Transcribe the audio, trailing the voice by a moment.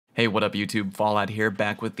Hey, what up YouTube? Fallout here,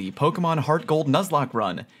 back with the Pokemon Heartgold Nuzlocke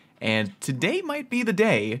run. And today might be the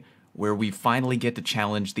day where we finally get to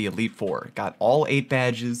challenge the Elite Four. Got all 8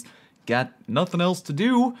 badges, got nothing else to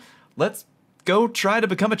do. Let's go try to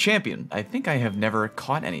become a champion. I think I have never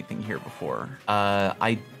caught anything here before.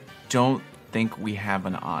 I don't think we have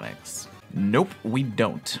an Onix. Nope, we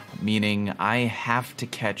don't. Meaning I have to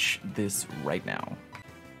catch this right now.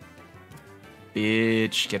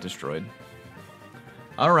 Bitch, get destroyed.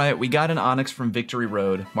 Alright, we got an Onix from Victory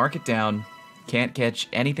Road. Mark it down. Can't catch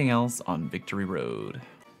anything else on Victory Road.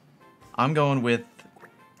 I'm going with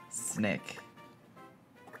Snick.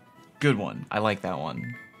 Good one. I like that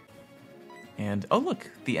one. And, oh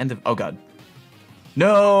look, the end of, oh god.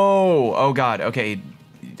 No! Oh god, okay.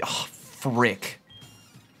 Oh, frick.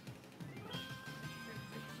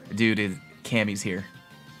 Dude, Cammy's here.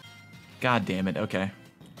 God damn it, okay.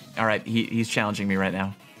 Alright, he's challenging me right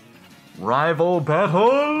now. Rival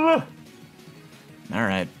battle!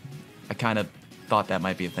 Alright. I kind of thought that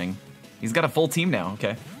might be a thing. He's got a full team now,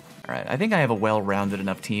 okay. Alright, I think I have a well-rounded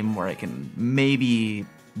enough team where I can maybe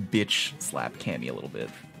bitch slap Cammy a little bit.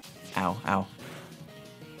 Ow, ow.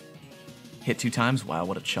 Hit 2 times? Wow,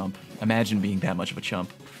 what a chump. Imagine being that much of a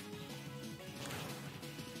chump.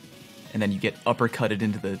 And then you get uppercutted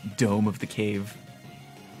into the dome of the cave.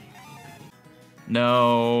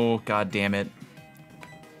 No, god damn it.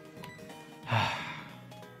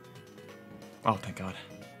 Oh, thank god.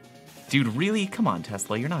 Dude, really? Come on,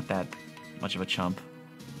 Tesla, you're not that much of a chump.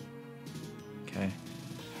 Okay.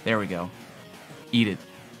 There we go. Eat it.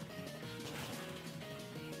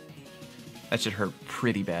 That should hurt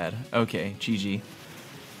pretty bad. Okay, GG.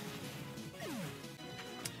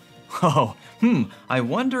 Oh, I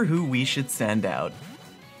wonder who we should send out.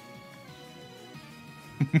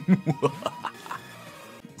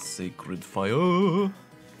 Sacred fire.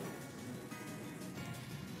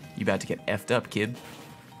 You about to get effed up, kid.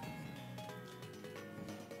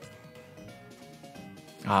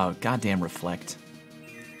 Oh, goddamn reflect.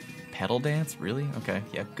 Pedal dance? Really? Okay,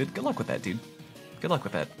 yeah, good luck with that, dude. Good luck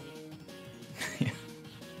with that. Yeah.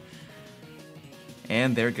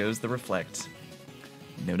 And there goes the reflect.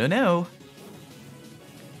 No, no, no.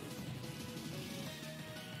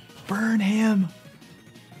 Burn him!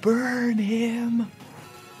 Burn him!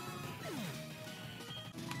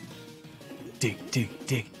 Dig, dig,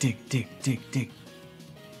 dig, dig, dig, dig, dig.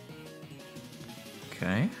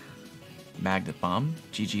 Okay. Magnet Bomb.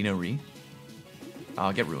 GG no re.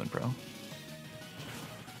 I'll get ruined, bro.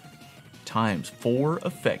 ×4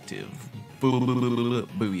 effective.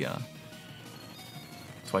 Booyah.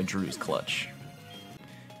 That's why Drew's clutch.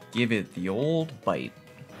 Give it the old bite.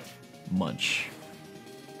 Munch.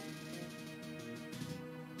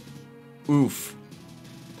 Oof.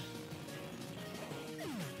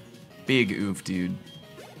 Big oof, dude.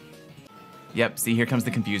 Yep, see, here comes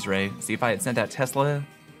the Confuse Ray. See, if I had sent out Tesla,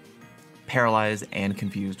 Paralyze, and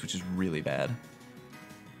Confused, which is really bad.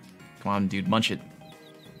 Come on, dude, munch it.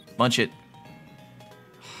 Munch it.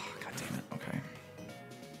 God damn it, okay.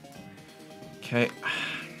 Okay.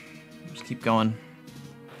 Just keep going.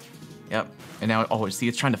 Yep, and now, oh, see,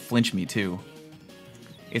 it's trying to flinch me, too.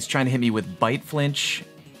 It's trying to hit me with Bite Flinch.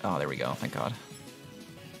 Oh, there we go, thank God.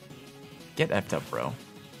 Get effed up, bro.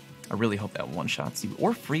 I really hope that one-shots you,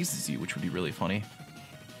 or freezes you, which would be really funny.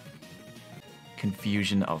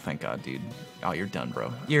 Confusion, oh thank God, dude. Oh, you're done,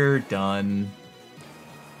 bro. You're done.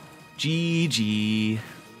 GG.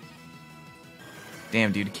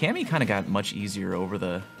 Damn, dude, Cammy kind of got much easier over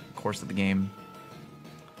the course of the game.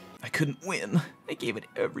 I couldn't win. I gave it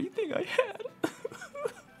everything I had.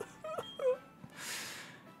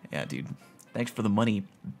 Yeah, dude. Thanks for the money,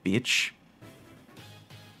 bitch.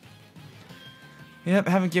 Yep,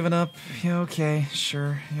 haven't given up. Yeah, okay,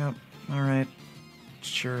 sure, yep, alright.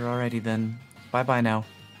 Sure, alrighty then. Bye-bye now.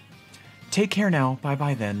 Take care now,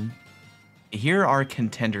 bye-bye then. Here are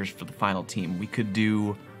contenders for the final team. We could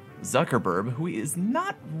do Zuckerberg, who is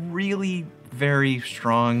not really very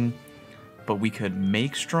strong, but we could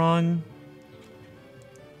make strong.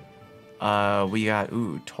 We got,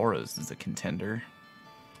 ooh, Tauros is a contender.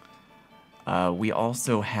 We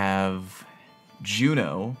also have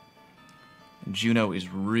Juno. Juno is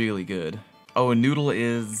really good. Oh, and Noodle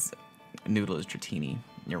is Dratini.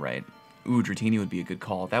 You're right. Ooh, Dratini would be a good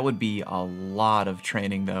call. That would be a lot of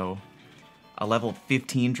training, though. A level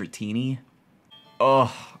 15 Dratini.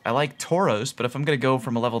 Oh, I like Tauros, but if I'm going to go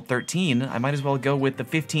from a level 13, I might as well go with the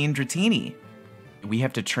 15 Dratini. We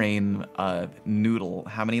have to train Noodle.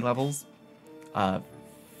 How many levels?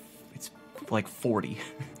 It's like 40.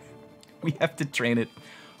 We have to train it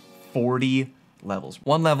 40 levels.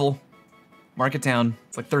 1 level. Mark it down.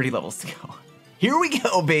 It's like 30 levels to go. Here we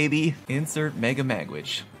go, baby. Insert Mega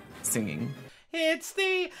Magwitch singing. It's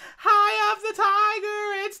the high of the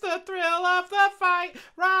tiger, it's the thrill of the fight,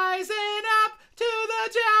 rising up to the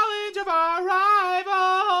challenge of our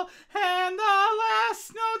rival. And the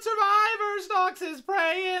last known survivor stalks his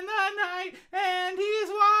prey in the night, and he's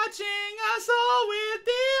watching us all with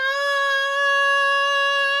the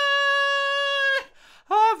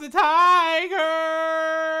eye of the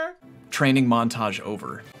tiger. Training montage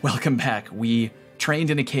over. Welcome back. We trained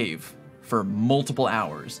in a cave for multiple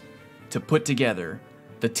hours to put together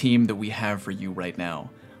the team that we have for you right now.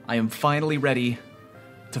 I am finally ready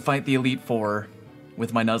to fight the Elite Four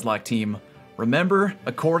with my Nuzlocke team. Remember,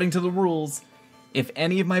 according to the rules, if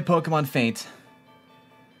any of my Pokemon faint,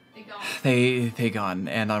 they gone,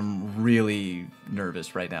 and I'm really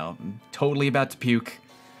nervous right now. I'm totally about to puke.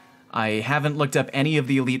 I haven't looked up any of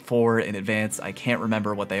the Elite Four in advance. I can't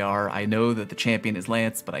remember what they are. I know that the champion is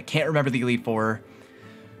Lance, but I can't remember the Elite Four.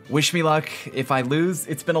 Wish me luck. If I lose,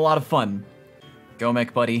 it's been a lot of fun.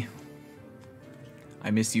 Gomek, buddy.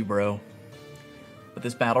 I miss you, bro. But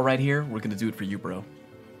this battle right here, we're gonna do it for you, bro.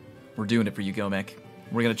 We're doing it for you, Gomek.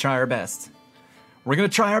 We're gonna try our best. We're gonna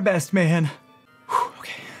try our best, man. Whew,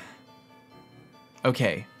 okay.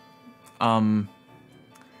 Okay.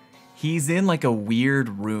 He's in like a weird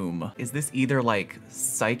room. Is this either like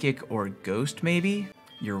psychic or ghost, maybe?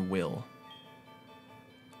 Your will.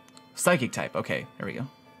 Psychic type. Okay, there we go.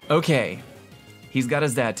 Okay, he's got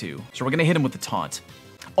his Zatu, so we're gonna hit him with the taunt.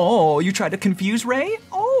 Oh, you tried to confuse Ray?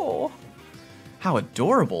 Oh, how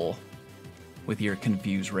adorable with your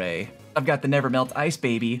confuse Ray. I've got the Never Melt Ice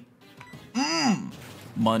Baby.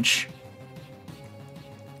 Munch.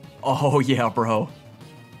 Oh yeah, bro.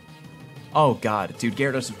 Oh god, dude,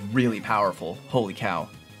 Gyarados is really powerful. Holy cow.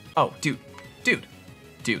 Oh, dude.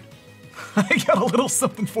 I got a little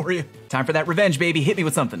something for you. Time for that revenge, baby. Hit me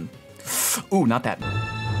with something. Ooh, not that.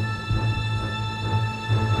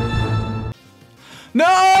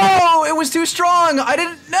 No! It was too strong! I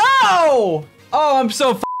didn't know! Oh, I'm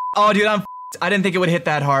so oh, dude, I didn't think it would hit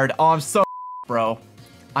that hard. Oh, I'm so bro.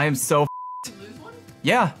 I am so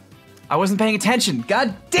Yeah. I wasn't paying attention.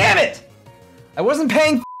 God damn it! I wasn't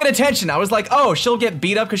paying attention. I was like, oh, she'll get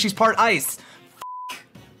beat up because she's part ice.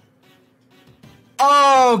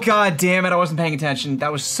 Oh, god damn it, I wasn't paying attention.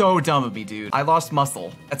 That was so dumb of me, dude. I lost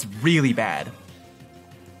muscle. That's really bad.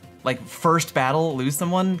 Like, first battle, lose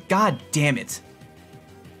someone? God damn it.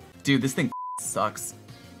 Dude, this thing sucks.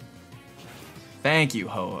 Thank you,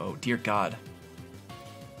 Ho-Oh. Dear God.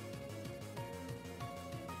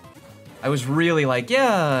 I was really like,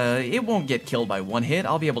 yeah, it won't get killed by one hit.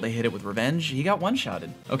 I'll be able to hit it with revenge. He got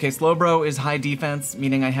one-shotted. Okay, Slowbro is high defense,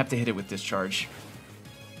 meaning I have to hit it with discharge.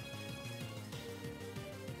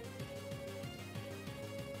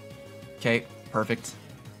 Okay, perfect.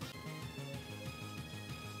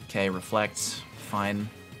 Okay, reflect, fine.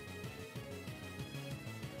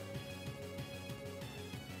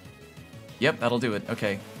 Yep, that'll do it.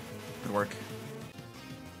 Okay, good work.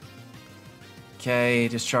 Okay,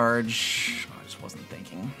 discharge. Oh, I just wasn't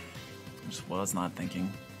thinking. I just was not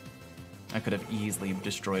thinking. I could have easily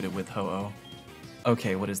destroyed it with Ho-Oh.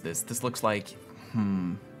 Okay, what is this? This looks like,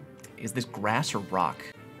 is this grass or rock?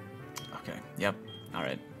 Okay, yep, all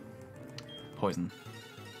right. Poison.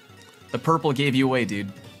 The purple gave you away,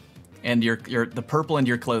 dude. And the purple and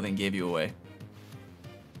your clothing gave you away.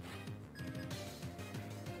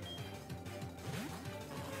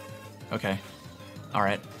 Okay. All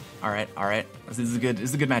right. All right. All right. This is a good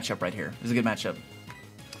matchup right here. This is a good matchup.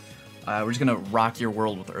 We're just gonna rock your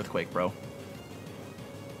world with Earthquake, bro.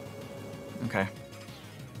 Okay.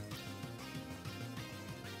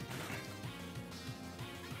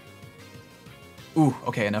 Ooh,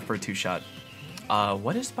 okay, enough for a two-shot.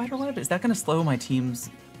 What is Spider Web? Is that gonna slow my team's...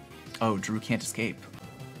 Oh, Drew can't escape.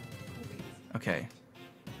 Okay.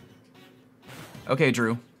 Okay,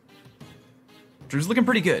 Drew. Drew's looking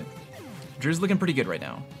pretty good. Drew's looking pretty good right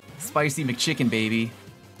now. Spicy McChicken, baby.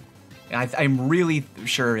 I'm really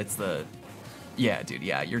sure it's the... Yeah, dude,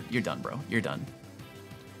 yeah, you're done, bro. You're done.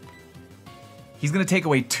 He's gonna take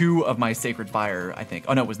away 2 of my Sacred Fire, I think.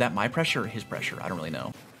 Oh no, was that my pressure or his pressure? I don't really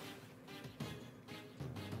know.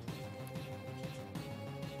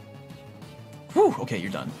 Whew, okay, you're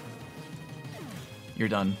done. You're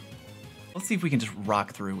done. Let's see if we can just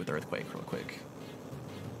rock through with Earthquake real quick.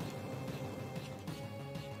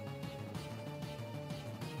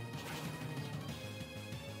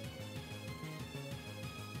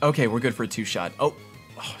 Okay, we're good for a 2-shot. Oh,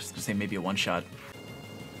 I was gonna say maybe a 1-shot.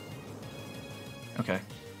 Okay.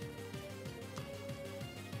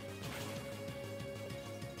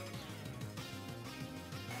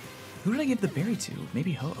 Who did I give the berry to?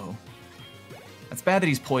 Maybe Ho-Oh. It's bad that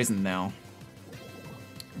he's poisoned now,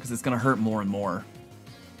 because it's gonna hurt more and more.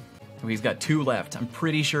 Oh, he's got 2 left. I'm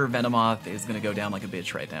pretty sure Venomoth is gonna go down like a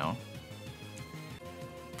bitch right now.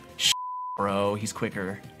 Bro, he's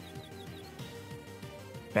quicker.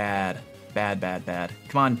 Bad. Bad, bad, bad.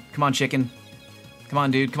 Come on, chicken. Come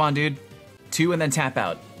on, dude. 2 and then tap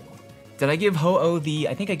out. Did I give Ho-Oh the...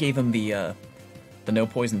 I think I gave him the no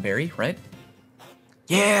poison berry, right?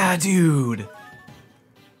 Yeah, dude!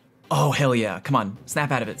 Oh, hell yeah. Come on,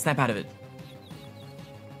 snap out of it.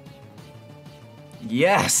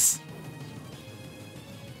 Yes!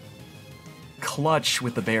 Clutch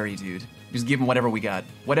with the berry, dude. Just give him whatever we got.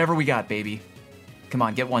 Whatever we got, baby. Come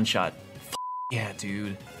on, get 1 shot. Yeah,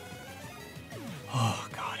 dude. Oh,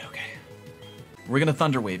 God, okay. We're gonna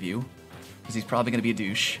Thunder Wave you, because he's probably gonna be a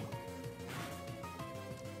douche.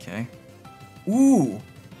 Okay. Ooh!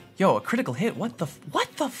 Yo, a critical hit. What the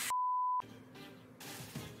f?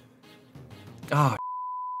 Oh.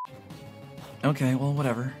 Okay, well,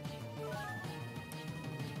 whatever.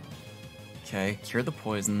 Okay, cured the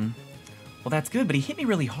poison. Well, that's good, but he hit me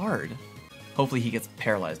really hard. Hopefully he gets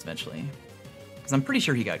paralyzed eventually. Because I'm pretty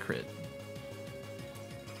sure he got crit.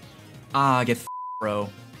 Ah, get bro.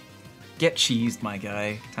 Get cheesed, my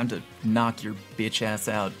guy. Time to knock your bitch ass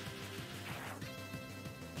out.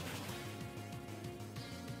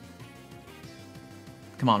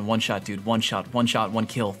 Come on, 1 shot, dude. 1 shot, 1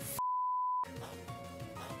 kill.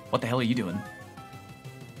 What the hell are you doing?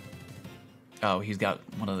 Oh, he's got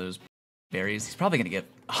one of those berries. He's probably gonna get...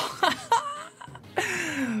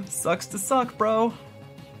 Sucks to suck, bro.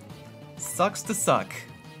 Sucks to suck.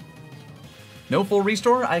 No full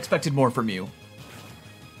restore? I expected more from you.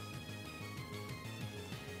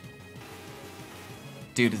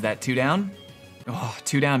 Dude, is that 2 down? Oh,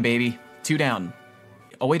 2 down, baby. 2 down.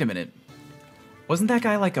 Oh, wait a minute. Wasn't that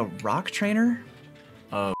guy like a rock trainer?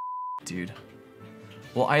 Oh, dude.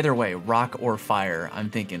 Well, either way, rock or fire, I'm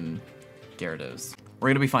thinking Gyarados. We're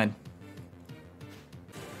gonna be fine.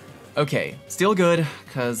 Okay, still good,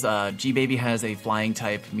 because G-Baby has a flying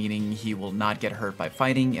type, meaning he will not get hurt by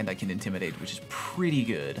fighting, and I can Intimidate, which is pretty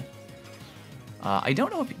good. I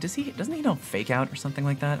don't know if, doesn't he know Fake Out or something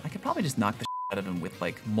like that? I could probably just knock the shit out of him with,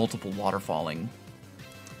 like, multiple waterfalling.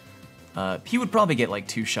 He would probably get, like,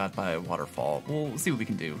 2 shot by waterfall. We'll see what we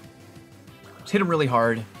can do. Just hit him really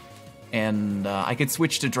hard, and I could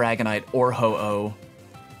switch to Dragonite or Ho-Oh,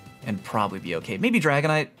 and probably be okay. Maybe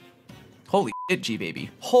Dragonite. Holy shit, G-Baby.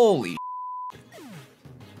 Holy shit.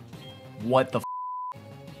 What the f?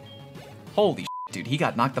 Holy shit, dude. He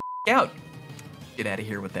got knocked the f out. Get out of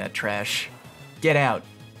here with that trash. Get out.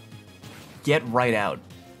 Get right out.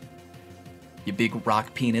 You big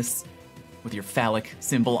rock penis with your phallic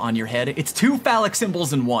symbol on your head. It's 2 phallic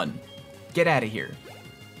symbols in 1. Get out of here.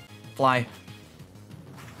 Fly.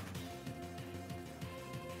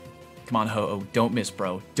 Come on, Ho-Oh. Don't miss,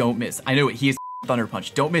 bro. Don't miss. I know it. He is Thunder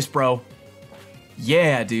Punch. Don't miss, bro.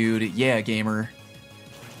 Yeah, dude. Yeah, gamer.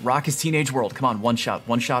 Rock his teenage world. Come on, 1 shot,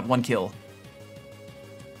 1 kill.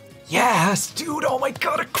 Yes, dude. Oh my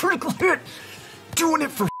god, a critical hit. Doing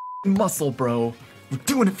it for muscle, bro. We're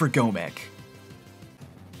doing it for Gomek.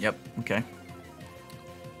 Yep, okay.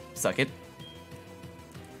 Suck it.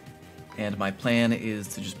 And my plan is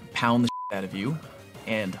to just pound the shit out of you.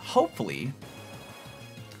 And hopefully,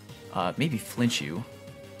 maybe flinch you.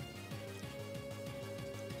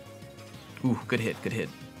 Ooh, good hit, good hit.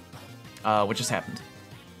 What just happened?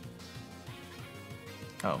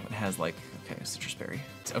 Oh, it has like, okay, Citrus Berry.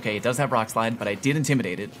 Okay, it does have Rock Slide, but I did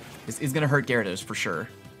Intimidate it. This is gonna hurt Gyarados for sure.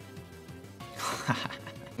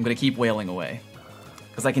 I'm gonna keep wailing away.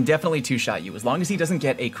 Because I can definitely 2-shot you, as long as he doesn't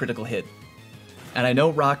get a critical hit. And I know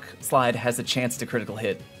Rock Slide has a chance to critical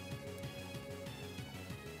hit.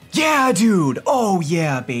 Yeah, dude! Oh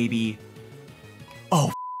yeah, baby!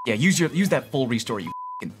 Oh, yeah, use that full restore, you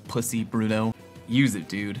pussy, Bruno. Use it,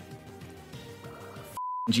 dude.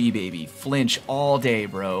 G-Baby. Flinch all day,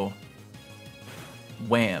 bro.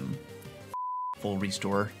 Wham. Full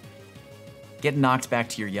restore. Get knocked back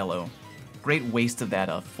to your yellow. Great waste of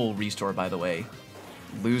that full restore, by the way.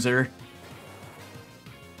 Loser.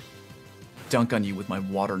 Dunk on you with my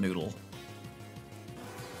water noodle.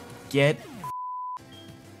 Get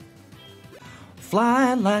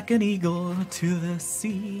fly like an eagle to the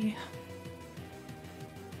sea.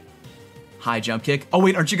 High jump kick. Oh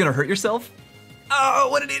wait, aren't you gonna hurt yourself? Oh,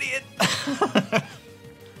 what an idiot.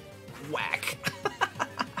 Whack.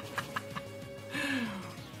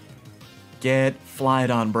 Get flied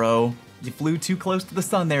on, bro. You flew too close to the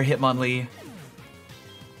sun there, Hitmonlee.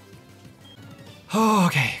 Oh,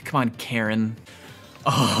 okay, come on, Karen.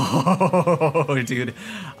 Oh, dude,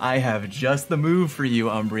 I have just the move for you,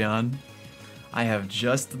 Umbreon. I have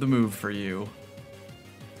just the move for you.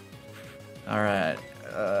 Alright.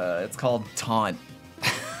 It's called Taunt.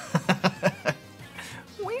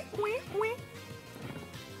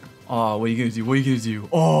 Oh, what are you gonna do? What are you gonna do?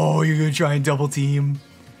 Oh, you're gonna try and double team?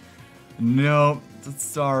 No,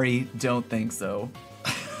 sorry, don't think so.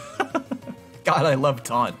 God, I love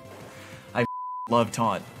Taunt. I love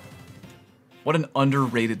Taunt. What an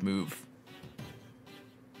underrated move.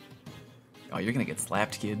 Oh, you're gonna get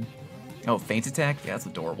slapped, kid. Oh, feint attack? Yeah, that's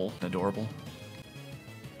adorable. Adorable.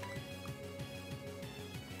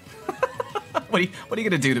 What are you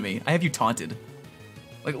gonna do to me? I have you taunted.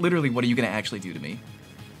 Like, literally, what are you gonna actually do to me?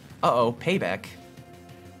 Uh-oh, payback.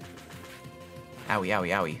 Owie, owie,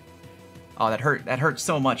 owie. Oh, that hurt. That hurt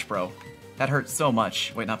so much, bro. That hurt so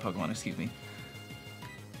much. Wait, not Pokemon, excuse me.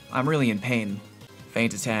 I'm really in pain.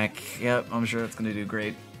 Feint attack. Yep, I'm sure that's gonna do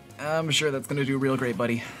great. I'm sure that's gonna do real great,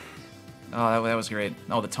 buddy. Oh, that was great.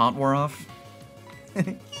 Oh, the taunt wore off?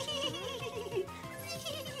 And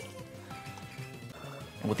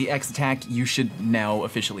with the X attack, you should now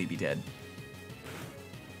officially be dead.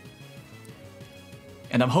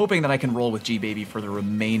 And I'm hoping that I can roll with G-Baby for the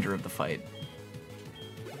remainder of the fight.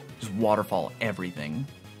 Just waterfall everything.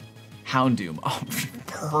 Houndoom. Oh,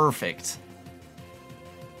 perfect.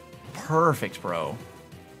 Perfect, bro.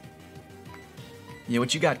 Yeah,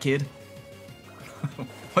 what you got, kid?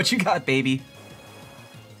 What you got, baby?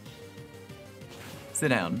 Sit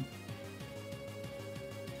down.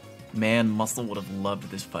 Man, Muscle would have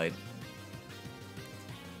loved this fight.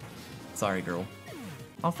 Sorry, girl.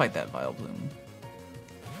 I'll fight that Vileplume.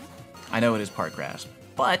 I know it is part grass,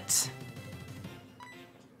 but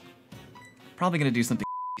probably gonna do something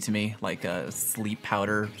to me, like a sleep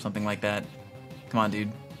powder, something like that. Come on,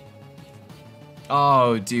 dude.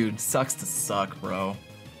 Oh, dude, sucks to suck, bro.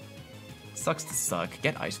 Sucks to suck.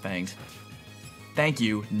 Get Ice Fanged. Thank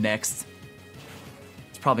you. Next.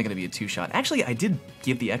 It's probably gonna be a two-shot. Actually, I did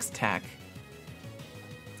give the X attack.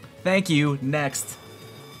 Thank you. Next.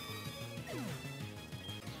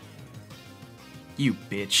 You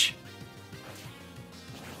bitch.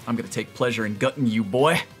 I'm gonna take pleasure in gutting you,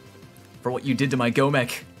 boy, for what you did to my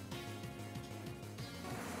Gomek.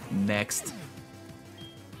 Next.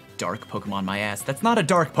 Dark Pokemon my ass. That's not a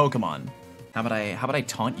dark Pokemon. How about I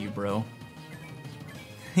taunt you, bro?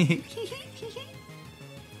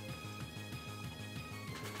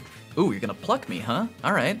 Ooh, you're gonna pluck me, huh?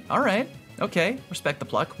 Alright, alright. Okay, respect the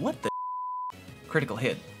pluck. What the critical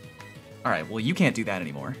hit? Alright, well you can't do that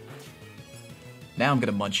anymore. Now I'm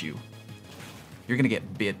gonna munch you. You're gonna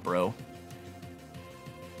get bit, bro.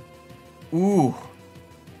 Ooh.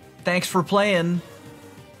 Thanks for playing.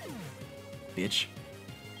 Bitch.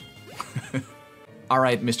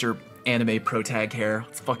 Alright, Mr. Anime Pro Tag Hair.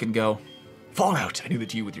 Let's fucking go. Fallout! I knew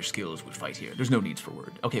that you with your skills would fight here. There's no needs for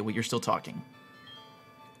word. Okay, well, you're still talking.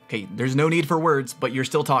 Okay, there's no need for words, but you're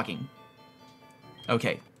still talking.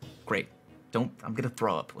 Okay, great. I'm gonna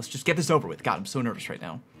throw up. Let's just get this over with. God, I'm so nervous right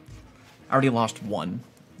now. I already lost one.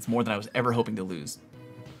 It's more than I was ever hoping to lose.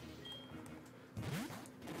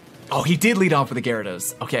 Oh, he did lead off with a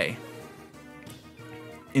Gyarados. Okay.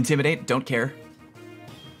 Intimidate, don't care.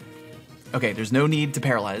 Okay, there's no need to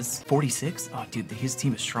paralyze. 46? Oh, dude, his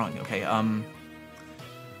team is strong. Okay, yeah,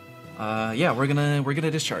 we're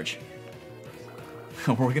gonna discharge.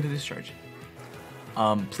 We're gonna discharge.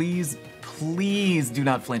 Please do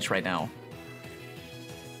not flinch right now.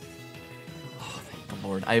 Oh, thank the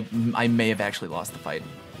Lord. I may have actually lost the fight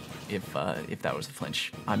if that was a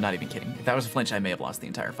flinch. I'm not even kidding. If that was a flinch, I may have lost the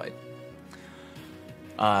entire fight.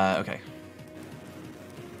 Okay.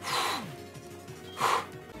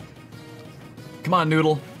 Come on,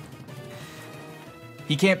 Noodle.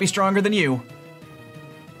 He can't be stronger than you.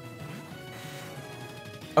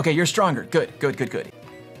 Okay, you're stronger. Good, good, good, good.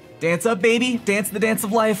 Dance up, baby. Dance the dance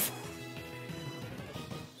of life.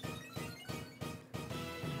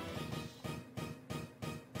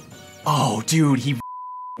 Oh, dude, he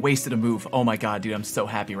wasted a move. Oh my god, dude, I'm so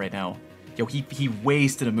happy right now. Yo, he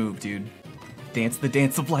wasted a move, dude. Dance the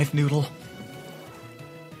dance of life, Noodle.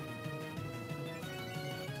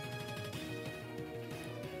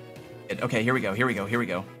 Okay, here we go, here we go, here we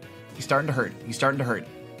go. He's starting to hurt. He's starting to hurt.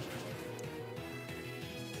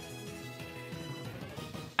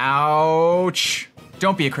 Ouch!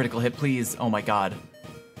 Don't be a critical hit, please. Oh my god.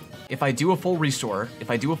 If I do a full restore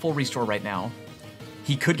right now,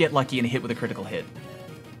 he could get lucky and hit with a critical hit.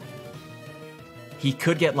 He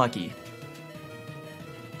could get lucky.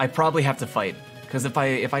 I probably have to fight, because if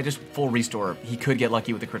I just full restore, he could get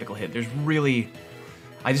lucky with a critical hit. There's really...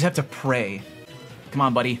 I just have to pray. Come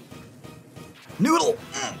on, buddy. Noodle!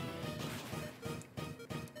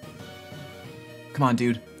 Come on,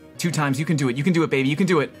 dude. 2 times. You can do it. You can do it, baby. You can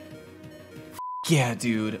do it. Yeah,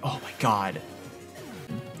 dude. Oh my god.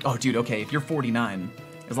 Oh, dude, okay. If you're 49,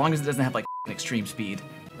 as long as it doesn't have, like, extreme speed.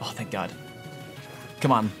 Oh, thank god.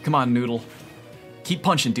 Come on. Come on, Noodle. Keep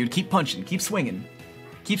punching, dude. Keep punching. Keep swinging.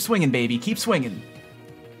 Keep swinging, baby. Keep swinging.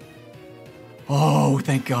 Oh,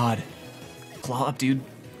 thank god. Claw up, dude.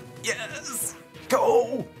 Yes!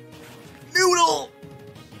 Go! Noodle!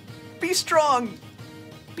 Be strong!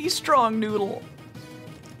 Be strong, Noodle.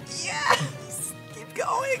 Yes! Keep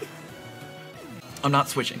going! I'm not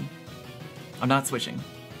switching. I'm not switching.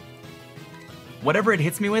 Whatever it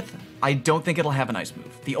hits me with, I don't think it'll have an ice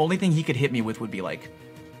move. The only thing he could hit me with would be like,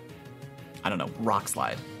 I don't know, Rock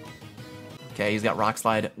Slide. Okay, he's got Rock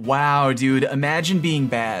Slide. Wow, dude, imagine being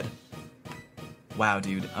bad. Wow,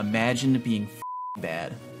 dude, imagine being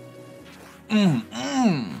bad.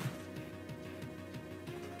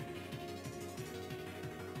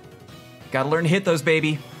 Gotta learn to hit those,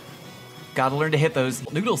 baby. Gotta learn to hit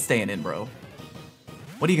those. Noodle's staying in, bro.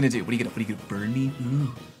 What are you gonna do? What are you gonna burn me?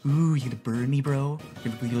 Ooh, you gonna burn me, bro?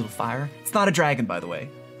 You gonna be a little fire? It's not a dragon, by the way.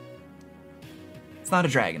 It's not a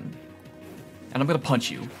dragon. And I'm gonna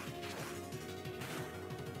punch you.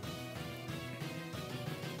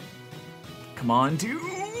 Come on, dude.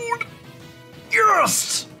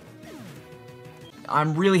 Yes!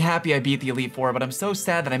 I'm really happy I beat the Elite Four, but I'm so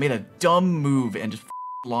sad that I made a dumb move and just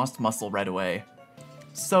lost muscle right away.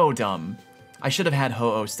 So dumb. I should have had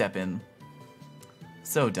Ho-Oh step in.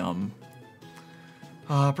 So dumb.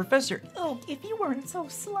 Professor Oak, if you weren't so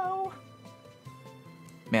slow.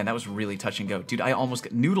 Man, that was really touch and go. Dude,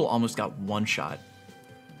 Noodle almost got one shot.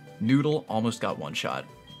 Noodle almost got one shot.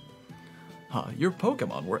 Your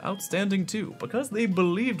Pokemon were outstanding too. Because they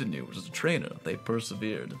believed in you as a trainer, they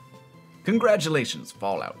persevered. Congratulations,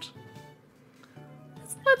 Fallout.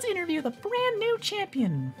 Let's interview the brand new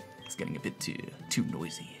champion. It's getting a bit too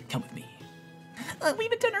noisy. Come with me. We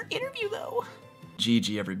haven't done our interview though.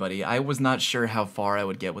 GG, everybody. I was not sure how far I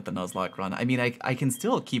would get with the Nuzlocke run. I mean, I can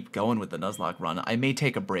still keep going with the Nuzlocke run. I may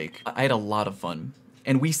take a break. I had a lot of fun.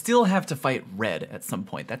 And we still have to fight Red at some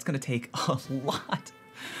point. That's gonna take a lot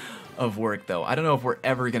of work, though. I don't know if we're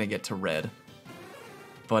ever gonna get to Red.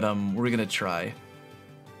 But, we're gonna try.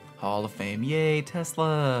 Hall of Fame. Yay,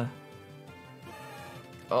 Tesla!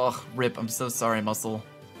 Ugh, rip. I'm so sorry, Muscle.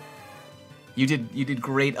 You did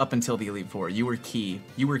great up until the Elite Four. You were key.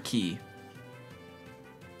 You were key.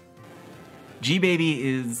 G-Baby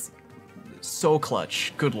is so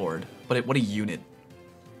clutch. Good lord. What a unit.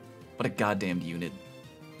 What a goddamned unit.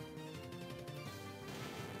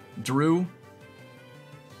 Drew,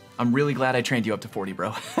 I'm really glad I trained you up to 40,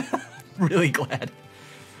 bro. Really glad.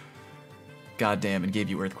 Goddamn, and gave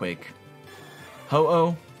you Earthquake.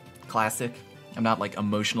 Ho-Oh, classic. I'm not, like,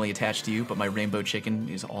 emotionally attached to you, but my Rainbow Chicken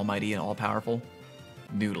is almighty and all-powerful.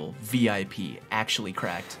 Noodle, VIP, actually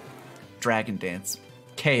cracked. Dragon Dance,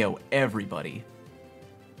 KO everybody.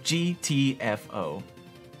 GTFO.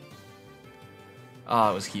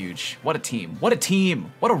 Oh, it was huge. What a team. What a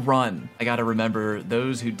team. What a run. I gotta remember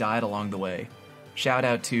those who died along the way. Shout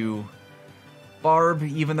out to Barb,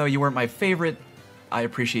 even though you weren't my favorite, I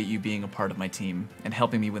appreciate you being a part of my team and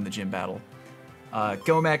helping me win the gym battle.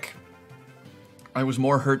 Gomek, I was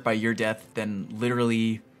more hurt by your death than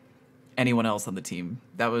literally anyone else on the team.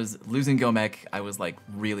 That was, losing Gomek, I was like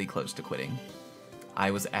really close to quitting.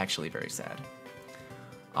 I was actually very sad.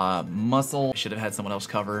 Muscle, should have had someone else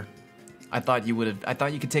cover. I thought you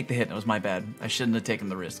could take the hit, and it was my bad. I shouldn't have taken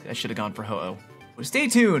the risk. I should have gone for Ho-Oh. Stay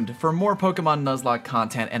tuned for more Pokemon Nuzlocke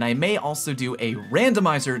content, and I may also do a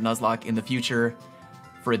randomizer Nuzlocke in the future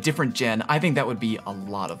for a different gen. I think that would be a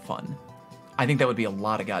lot of fun. I think that would be a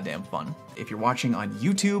lot of goddamn fun. If you're watching on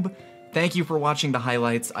YouTube, thank you for watching the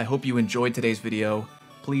highlights. I hope you enjoyed today's video.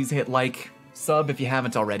 Please hit like, sub if you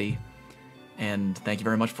haven't already. And thank you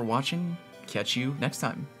very much for watching. Catch you next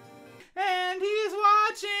time. And he's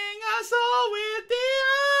watching us all with the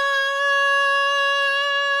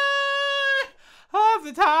eye of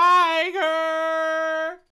the tiger.